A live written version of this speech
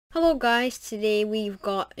Hello guys, today we've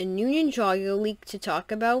got a new Ninjago leak to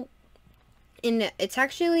talk about, and it's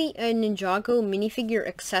actually a Ninjago minifigure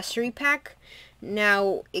accessory pack.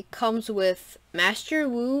 Now, it comes with Master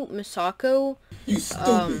Wu, Misako, You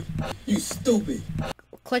stupid. You stupid.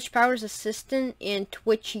 Clutch Power's assistant, and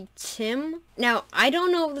Twitchy Tim. Now, I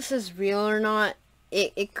don't know if this is real or not.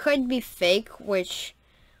 It could be fake, which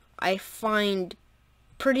I find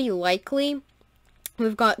pretty likely.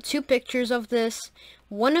 We've got two pictures of this,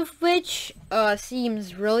 one of which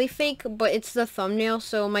seems really fake, but it's the thumbnail,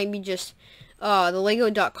 so it might be just the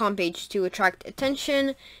Lego.com page to attract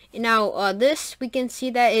attention. Now, this, we can see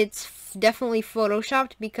that it's definitely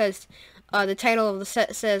photoshopped because the title of the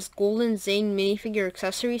set says Golden Zane Minifigure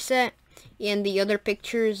Accessory Set, and the other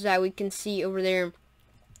pictures that we can see over there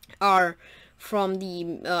are from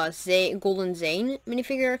the Golden Zane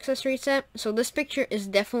minifigure accessory set. So this picture is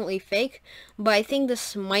definitely fake, but I think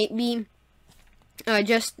this might be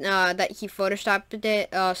just that he photoshopped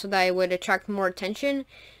it so that it would attract more attention,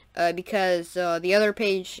 because the other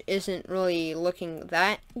page isn't really looking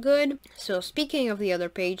that good. So speaking of the other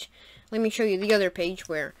page, let me show you the other page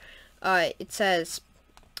where it says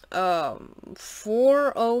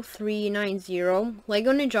 40390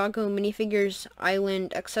 Lego Ninjago Minifigures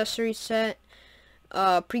Island Accessory Set.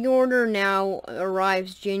 Pre-order now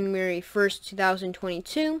arrives January 1st,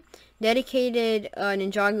 2022. Dedicated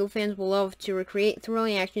Ninjago fans will love to recreate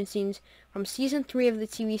thrilling action scenes from Season 3 of the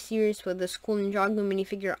TV series with this cool Ninjago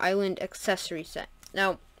Minifigure Island Accessory Set.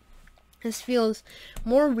 Now, this feels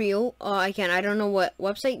more real. Again, I don't know what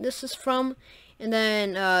website this is from. And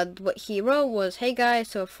then what he wrote was, "Hey guys,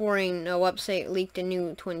 so a foreign website leaked a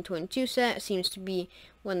new 2022 set. It seems to be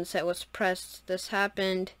when the set was pressed, this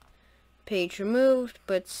happened. Page removed,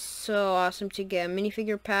 but so awesome to get a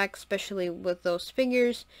minifigure pack, especially with those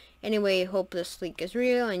figures. Anyway, hope this leak is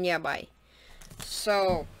real, and yeah, bye."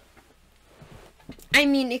 So, I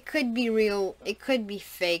mean, it could be real, it could be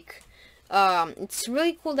fake. It's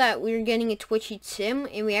really cool that we're getting a Twitchy Tim,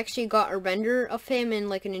 and we actually got a render of him in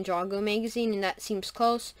like a Ninjago magazine, and that seems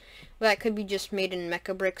close. But that could be just made in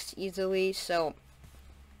Mecha Bricks easily. So,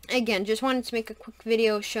 again, just wanted to make a quick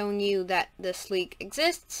video showing you that this leak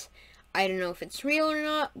exists. I don't know if it's real or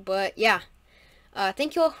not, but yeah.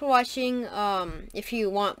 Thank you all for watching. If you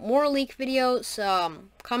want more leak videos,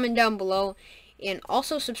 comment down below. And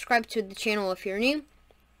also subscribe to the channel if you're new.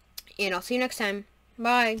 And I'll see you next time.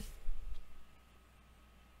 Bye.